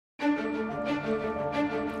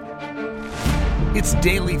It's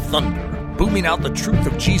Daily Thunder, booming out the truth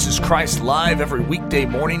of Jesus Christ live every weekday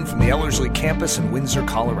morning from the Ellerslie campus in Windsor,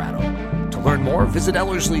 Colorado. To learn more, visit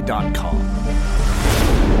Ellerslie.com.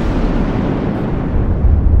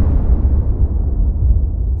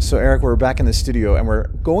 So Eric, we're back in the studio and we're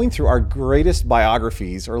going through our greatest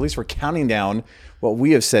biographies, or at least we're counting down what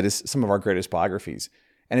we have said is some of our greatest biographies.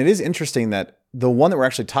 And it is interesting that the one that we're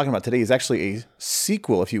actually talking about today is actually a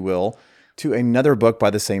sequel, if you will, to another book by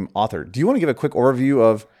the same author. Do you want to give a quick overview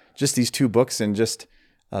of just these two books and just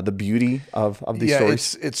the beauty of these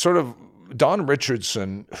stories? It's sort of Don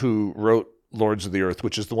Richardson, who wrote Lords of the Earth,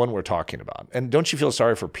 which is the one we're talking about. And don't you feel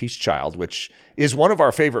sorry for Peace Child, which is one of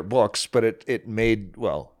our favorite books, but it made,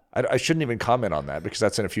 well, I shouldn't even comment on that because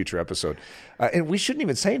that's in a future episode. And we shouldn't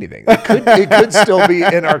even say anything. It could still be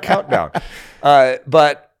in our countdown.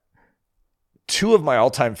 But two of my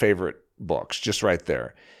all-time favorite books, just right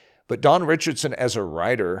there. But Don Richardson as a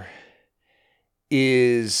writer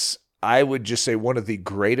is, I would just say, one of the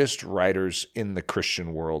greatest writers in the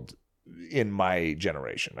Christian world in my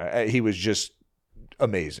generation. He was just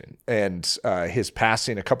amazing. And his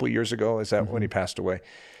passing a couple of years ago, is that when he passed away?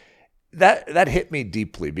 That hit me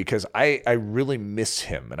deeply because I really miss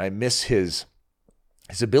him, and I miss his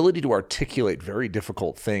ability to articulate very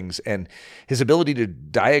difficult things and his ability to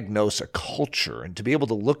diagnose a culture and to be able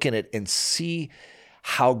to look in it and see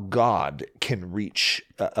how God can reach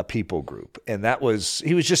a people group. And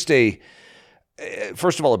he was just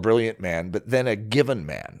first of all, a brilliant man, but then a given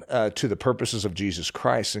man to the purposes of Jesus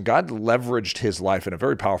Christ. And God leveraged his life in a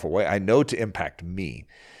very powerful way, I know, to impact me.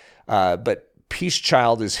 But Peace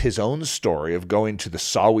Child is his own story of going to the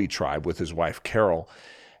Sawi tribe with his wife, Carol.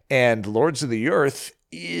 And Lords of the Earth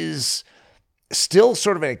is still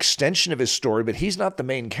sort of an extension of his story, but he's not the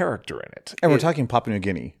main character in it. And we're talking Papua New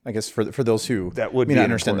Guinea, I guess, for those who that would may not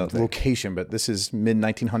understand the location, but this is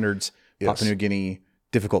mid-1900s, Yes. Papua New Guinea,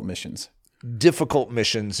 difficult missions. Difficult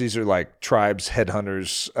missions. These are like tribes,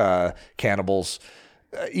 headhunters, cannibals.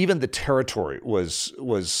 Even the territory was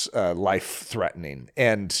life-threatening,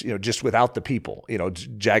 and just without the people,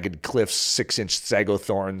 jagged cliffs, 6-inch sago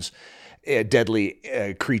thorns,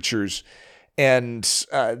 deadly creatures. And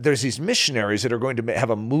there's these missionaries that are going to have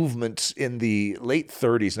a movement in the late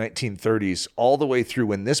 30s, 1930s, all the way through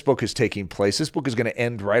when this book is taking place. This book is going to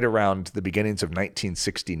end right around the beginnings of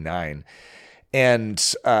 1969.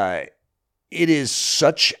 And it is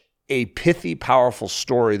such a pithy, powerful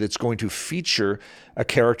story that's going to feature a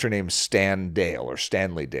character named Stan Dale or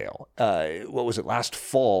Stanley Dale. What was it? Last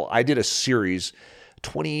fall, I did a series,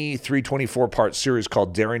 24-part series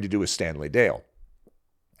called Daring to Do with Stanley Dale.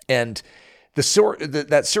 And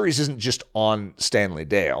that series isn't just on Stanley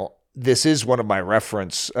Dale. This is one of my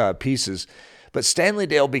reference pieces. But Stanley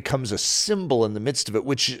Dale becomes a symbol in the midst of it,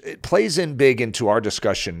 which it plays in big into our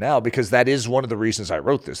discussion now, because that is one of the reasons I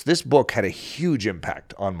wrote this. This book had a huge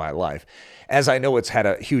impact on my life, as I know it's had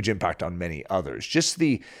a huge impact on many others. Just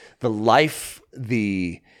the life,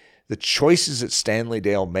 the choices that Stanley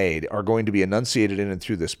Dale made are going to be enunciated in and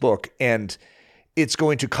through this book, and it's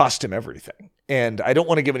going to cost him everything. And I don't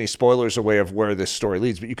want to give any spoilers away of where this story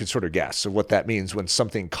leads, but you can sort of guess of what that means when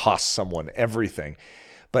something costs someone everything.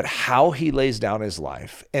 But how he lays down his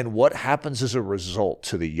life and what happens as a result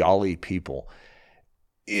to the Yali people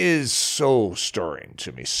is so stirring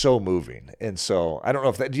to me, so moving. And so I don't know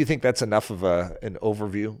if do you think that's enough of an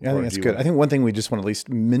overview? Yeah, I think that's good. I think one thing we just want to at least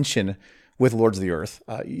mention with Lords of the Earth,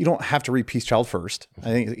 you don't have to read Peace Child first. I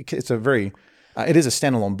think it's it is a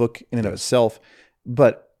standalone book in and of itself.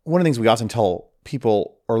 But one of the things we often tell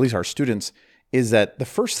people, or at least our students, is that the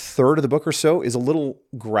first third of the book or so is a little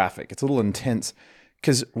graphic. It's a little intense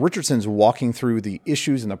because Richardson's walking through the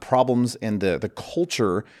issues and the problems and the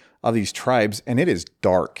culture of these tribes, and it is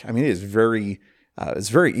dark. I mean, it is it's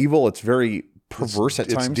very evil. It's very perverse at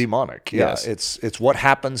times. It's demonic. Yeah, yes. It's what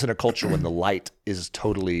happens in a culture when the light is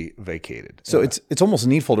totally vacated. So it's almost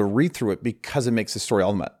needful to read through it because it makes the story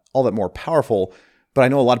all that more powerful. But I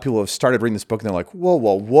know a lot of people have started reading this book and they're like,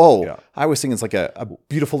 whoa. Yeah. I was thinking it's like a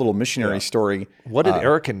beautiful little missionary story. What did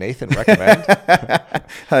Eric and Nathan recommend?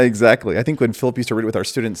 Exactly. I think when Philip used to read it with our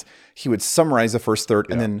students, he would summarize the first third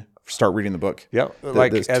and then start reading the book. Yeah.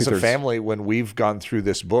 As a family, when we've gone through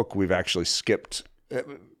this book, we've actually skipped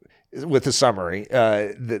with the summary,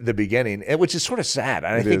 the beginning, which is sort of sad.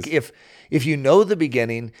 And I think if you know the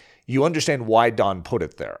beginning, you understand why Don put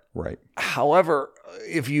it there. Right. However,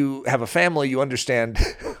 if you have a family, you understand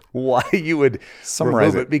why you would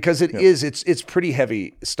summarize it, because it's pretty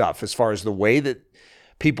heavy stuff as far as the way that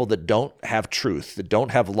people that don't have truth, that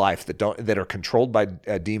don't have life, that are controlled by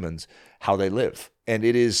demons, how they live. And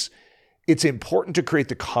it's important to create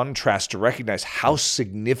the contrast to recognize how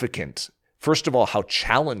significant First of all, how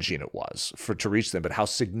challenging it was to reach them, but how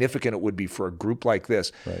significant it would be for a group like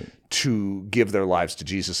this to give their lives to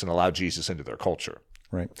Jesus and allow Jesus into their culture.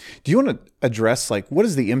 Right. Do you want to address, like, what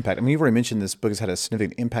is the impact? I mean, you've already mentioned this book has had a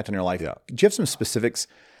significant impact on your life. Yeah. Do you have some specifics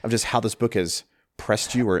of just how this book has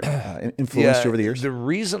pressed you or influenced you over the years? The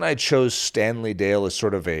reason I chose Stanley Dale as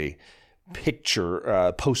sort of a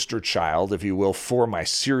poster child, if you will, for my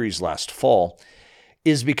series last fall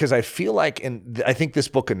is because I feel like, and I think this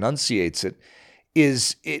book enunciates it,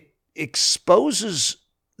 is it exposes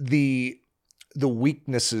the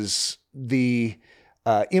weaknesses, the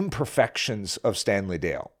imperfections of Stanley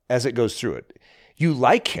Dale as it goes through it. You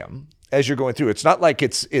like him as you're going through. It's not like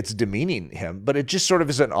it's demeaning him, but it just sort of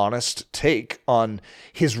is an honest take on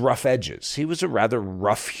his rough edges. He was a rather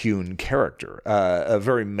rough-hewn character, a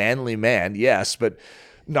very manly man, yes, but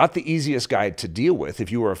not the easiest guy to deal with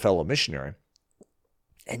if you were a fellow missionary.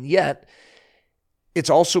 And yet, it's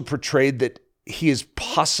also portrayed that he is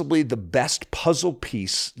possibly the best puzzle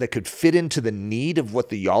piece that could fit into the need of what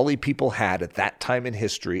the Yali people had at that time in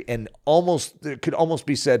history, and it could almost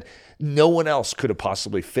be said no one else could have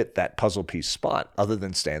possibly fit that puzzle piece spot other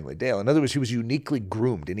than Stanley Dale. In other words, he was uniquely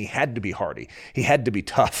groomed, and he had to be hardy. He had to be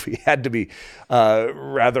tough. He had to be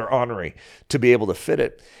rather ornery to be able to fit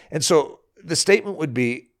it. And so the statement would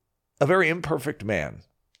be, a very imperfect man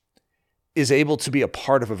is able to be a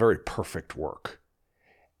part of a very perfect work.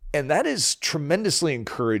 And that is tremendously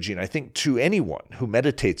encouraging, I think, to anyone who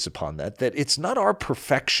meditates upon that it's not our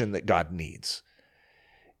perfection that God needs.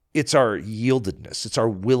 It's our yieldedness. It's our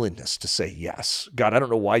willingness to say, yes, God, I don't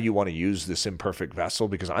know why you want to use this imperfect vessel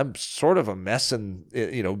because I'm sort of a mess and,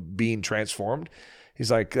 being transformed.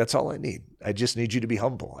 He's like, that's all I need. I just need you to be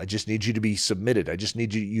humble. I just need you to be submitted. I just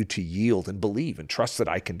need you to yield and believe and trust that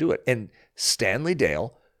I can do it. And Stanley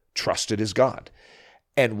Dale trusted his God.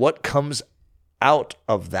 And what comes out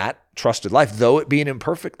of that trusted life, though it be an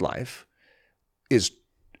imperfect life, is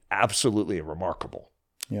absolutely remarkable.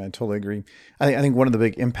 Yeah, I totally agree. I think one of the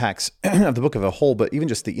big impacts of the book as a whole, but even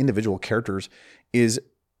just the individual characters, is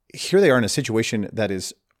here they are in a situation that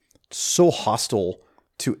is so hostile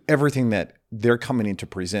to everything that they're coming in to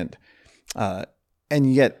present. And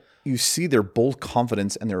yet you see their bold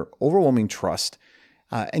confidence and their overwhelming trust.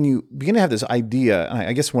 And you begin to have this idea, and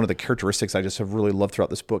I guess one of the characteristics I just have really loved throughout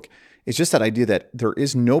this book is just that idea that there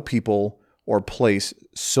is no people or place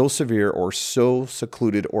so severe or so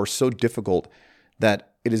secluded or so difficult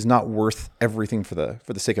that it is not worth everything for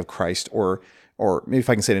the sake of Christ. Or maybe if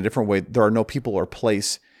I can say it in a different way, there are no people or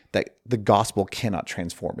place that the gospel cannot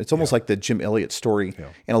transform. It's almost like the Jim Elliot story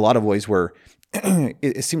in a lot of ways, where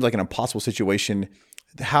it seems like an impossible situation.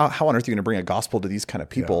 How on earth are you going to bring a gospel to these kind of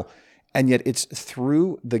people? Yeah. And yet it's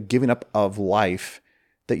through the giving up of life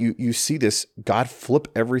that you see this God flip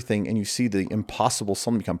everything, and you see the impossible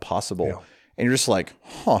suddenly become possible. Yeah. And you're just like,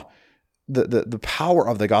 the power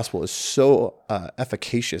of the gospel is so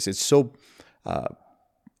efficacious. It's so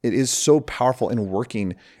it is so powerful in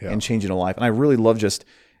working and changing a life. And I really love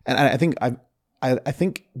and I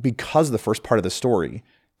think because of the first part of the story,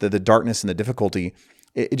 the darkness and the difficulty,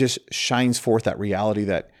 it just shines forth that reality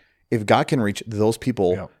that if God can reach those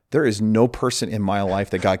people, there is no person in my life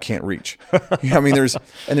that God can't reach. I mean,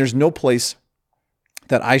 there's no place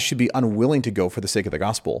that I should be unwilling to go for the sake of the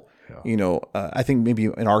gospel. Yeah. I think maybe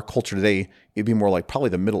in our culture today, it'd be more like probably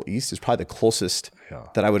the Middle East is probably the closest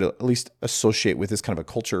that I would at least associate with this kind of a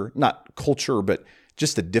culture. Not culture, but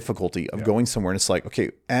just the difficulty of going somewhere. And it's like,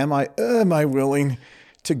 okay, am I willing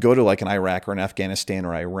to go to like an Iraq or an Afghanistan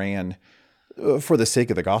or Iran for the sake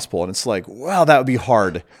of the gospel? And it's like, wow, that would be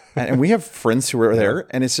hard. And we have friends who are there,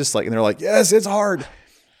 and it's just like, and they're like, yes, it's hard.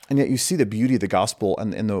 And yet you see the beauty of the gospel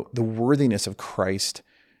and the worthiness of Christ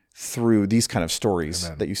through these kind of stories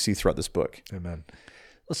that you see throughout this book. Amen.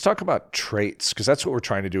 Let's talk about traits, because that's what we're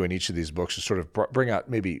trying to do in each of these books, is sort of bring out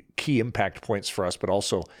maybe key impact points for us, but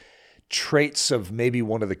also traits of maybe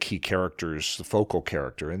one of the key characters, the focal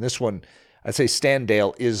character. And this one, I'd say Stan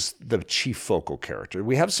Dale is the chief focal character.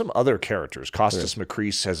 We have some other characters. Costas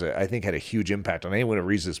Makris I think had a huge impact on anyone who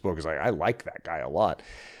reads this book. Is like, I like that guy a lot.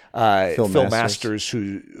 Phil Masters,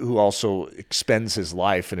 who also expends his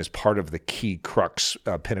life and is part of the key crux,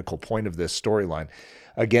 pinnacle point of this storyline.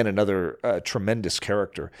 Again, another tremendous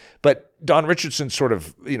character. But Don Richardson sort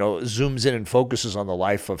of zooms in and focuses on the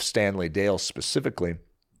life of Stanley Dale specifically.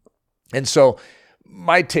 And so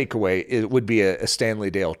my takeaway would be a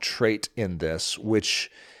Stanley Dale trait in this,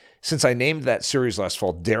 which, since I named that series last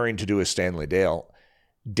fall, Daring to Do a Stanley Dale,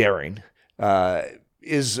 daring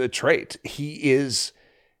is a trait. He is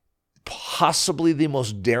possibly the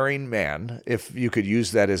most daring man, if you could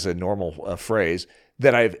use that as a normal phrase,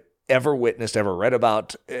 that I've ever witnessed, ever read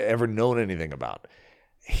about, ever known anything about.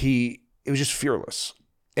 It was just fearless.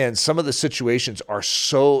 And some of the situations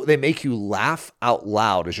they make you laugh out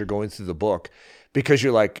loud as you're going through the book, because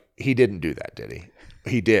you're like, he didn't do that, did he?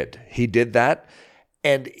 He did that.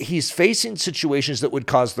 And he's facing situations that would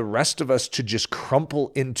cause the rest of us to just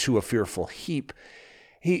crumple into a fearful heap.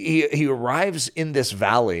 He arrives in this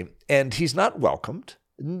valley and he's not welcomed.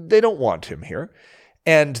 They don't want him here.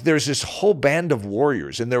 And there's this whole band of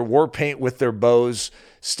warriors in their war paint with their bows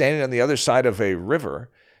standing on the other side of a river.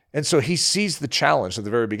 And so he sees the challenge at the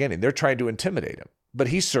very beginning. They're trying to intimidate him, but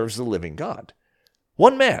he serves the living God.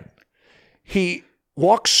 One man. He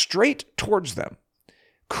walks straight towards them,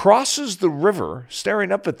 crosses the river,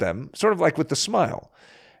 staring up at them, sort of like with a smile.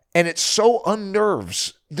 And it so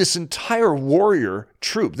unnerves this entire warrior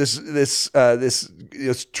troop, this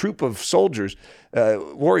troop of soldiers,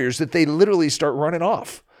 warriors, that they literally start running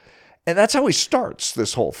off. And that's how he starts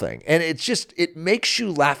this whole thing. And it makes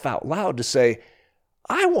you laugh out loud to say,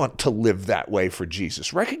 I want to live that way for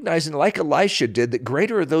Jesus, recognizing, like Elisha did, that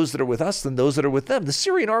greater are those that are with us than those that are with them. The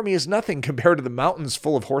Syrian army is nothing compared to the mountains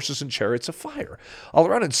full of horses and chariots of fire all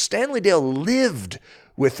around. And Stanley Dale lived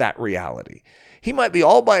with that reality. He might be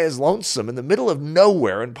all by his lonesome in the middle of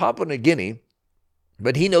nowhere in Papua New Guinea,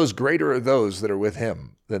 but he knows greater are those that are with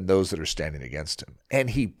him than those that are standing against him. And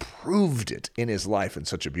he proved it in his life in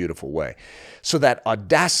such a beautiful way. So that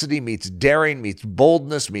audacity meets daring, meets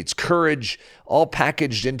boldness, meets courage, all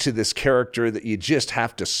packaged into this character that you just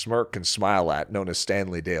have to smirk and smile at, known as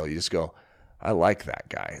Stanley Dale. You just go, I like that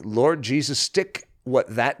guy. Lord Jesus, stick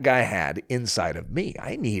what that guy had inside of me.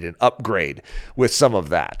 I need an upgrade with some of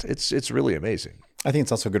that. It's really amazing. I think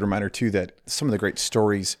it's also a good reminder too that some of the great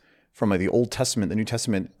stories from the Old Testament, the New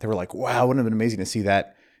Testament, they were like, wow, wouldn't it have been amazing to see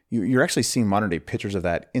that. You're actually seeing modern day pictures of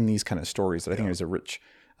that in these kind of stories that I think is a rich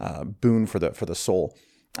boon for the soul.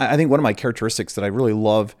 I think one of my characteristics that I really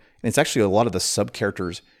love, and it's actually a lot of the sub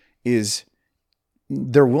characters, is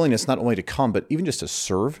their willingness not only to come, but even just to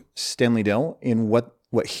serve Stanley Dale in what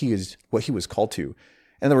he was called to.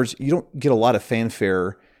 In other words, you don't get a lot of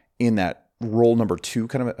fanfare in that role number 2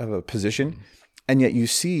 kind of a position, and yet you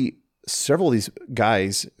see several of these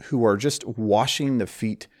guys who are just washing the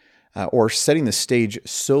feet or setting the stage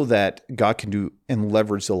so that God can do and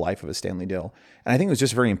leverage the life of a Stanley Dale. And I think it was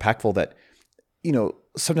just very impactful that,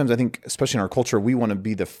 sometimes I think, especially in our culture, we want to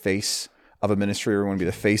be the face of a ministry, or we want to be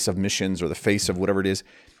the face of missions, or the face of whatever it is.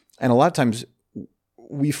 And a lot of times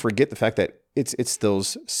we forget the fact that it's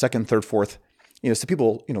those second, third, fourth, it's the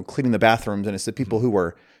people, cleaning the bathrooms, and it's the people who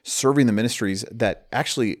are serving the ministries that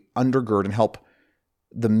actually undergird and help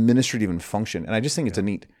the ministry to even function. And I just think it's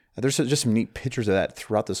there's just some neat pictures of that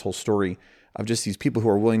throughout this whole story, of just these people who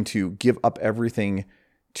are willing to give up everything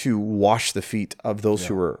to wash the feet of those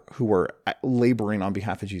who are laboring on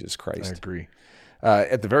behalf of Jesus Christ. I agree.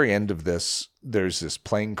 At the very end of this, there's this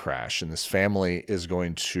plane crash, and this family is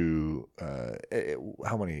going to,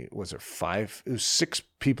 how many was it? 5? It was 6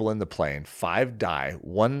 people in the plane. 5 die.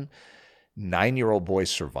 1 9-year-old boy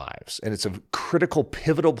survives. And it's a critical,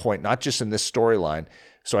 pivotal point, not just in this storyline,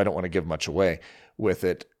 so I don't want to give much away with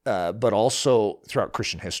it, but also throughout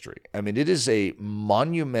Christian history. I mean, it is a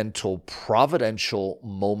monumental, providential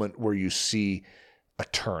moment where you see a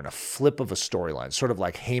turn, a flip of a storyline, sort of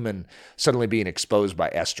like Haman suddenly being exposed by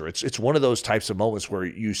Esther. It's one of those types of moments where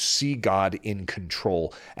you see God in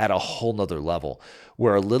control at a whole nother level,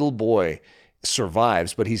 where a little boy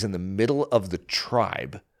survives, but he's in the middle of the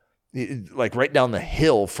tribe, like right down the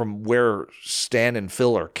hill from where Stan and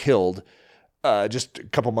Phil are killed just a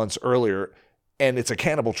couple months earlier. And it's a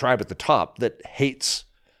cannibal tribe at the top that hates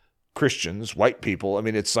Christians, white people. I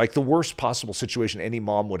mean, it's like the worst possible situation any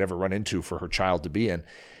mom would ever run into for her child to be in.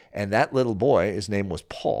 And that little boy, his name was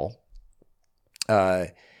Paul,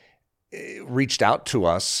 reached out to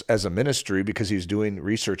us as a ministry because he was doing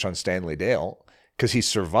research on Stanley Dale, because he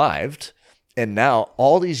survived. And now,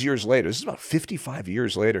 all these years later, this is about 55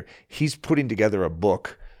 years later, he's putting together a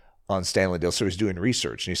book on Stanley Dale. So he's doing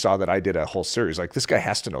research, and he saw that I did a whole series. Like, this guy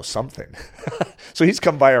has to know something. So he's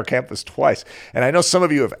come by our campus twice. And I know some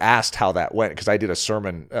of you have asked how that went, because I did a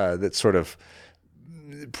sermon that sort of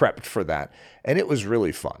prepped for that. And it was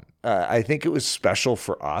really fun. I think it was special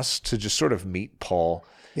for us to just sort of meet Paul.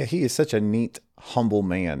 Yeah, he is such a neat, humble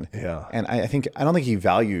man. Yeah. And I don't think he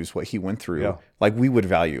values what he went through like we would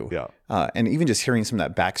value. Yeah. And even just hearing some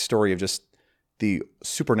of that backstory of just the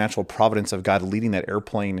supernatural providence of God leading that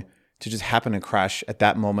airplane to just happen to crash at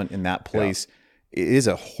that moment in that place. It is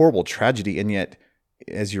a horrible tragedy. And yet,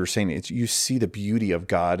 as you were saying, you see the beauty of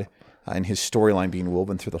God and his storyline being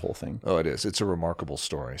woven through the whole thing. Oh, it is. It's a remarkable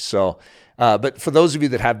story. So, but for those of you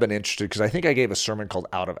that have been interested, because I think I gave a sermon called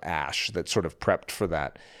Out of Ash that sort of prepped for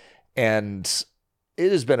that. And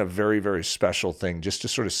it has been a very, very special thing just to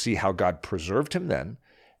sort of see how God preserved him then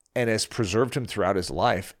and has preserved him throughout his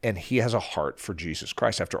life. And he has a heart for Jesus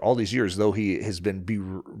Christ. After all these years, though he has been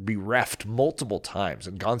bereft multiple times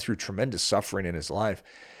and gone through tremendous suffering in his life,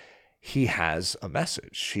 he has a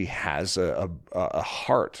message. He has a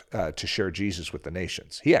heart to share Jesus with the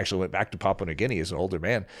nations. He actually went back to Papua New Guinea as an older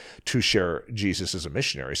man to share Jesus as a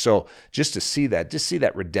missionary. So just to see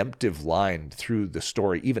that redemptive line through the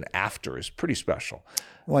story, even after, is pretty special.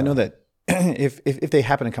 Well, I know that if they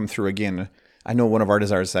happen to come through again, I know one of our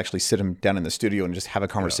desires is to actually sit him down in the studio and just have a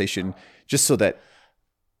conversation, just so that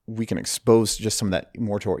we can expose just some of that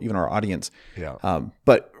more to even our audience. Yeah.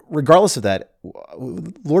 But regardless of that,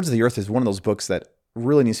 Lords of the Earth is one of those books that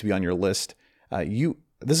really needs to be on your list. This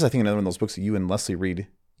is, I think, another one of those books that you and Leslie read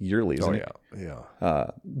yearly, isn't it?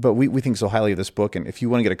 Yeah. But we think so highly of this book, and if you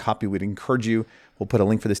want to get a copy, we'd encourage you. We'll put a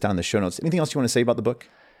link for this down in the show notes. Anything else you want to say about the book?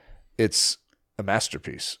 It's a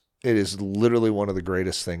masterpiece. It is literally one of the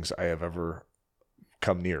greatest things I have ever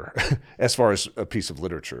come near as far as a piece of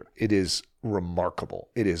literature. It is remarkable.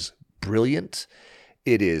 It is brilliant.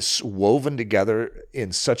 It is woven together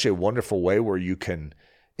in such a wonderful way where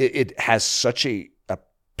it has such a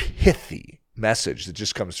pithy message that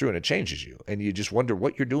just comes through and it changes you. And you just wonder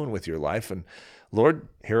what you're doing with your life. And Lord,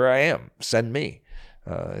 here I am, send me.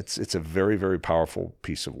 It's a very, very powerful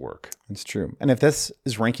piece of work. It's true. And if this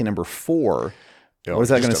is ranking number 4, what is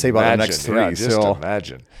that going to say about the next 3? Yeah, just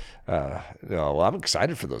imagine. Well, I'm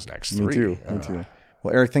excited for those next 3. Me too.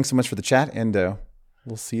 Well, Eric, thanks so much for the chat, and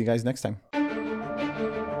we'll see you guys next time.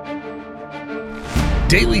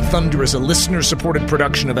 Daily Thunder is a listener-supported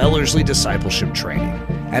production of Ellerslie Discipleship Training.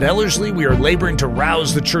 At Ellerslie, we are laboring to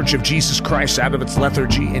rouse the Church of Jesus Christ out of its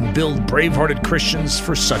lethargy and build brave-hearted Christians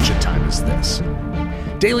for such a time as this.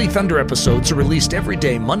 Daily Thunder episodes are released every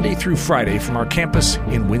day, Monday through Friday, from our campus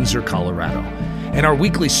in Windsor, Colorado. And our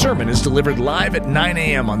weekly sermon is delivered live at 9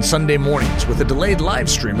 a.m. on Sunday mornings with a delayed live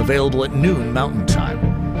stream available at noon Mountain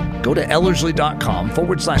Time. Go to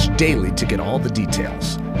Ellerslie.com/daily to get all the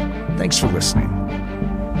details. Thanks for listening.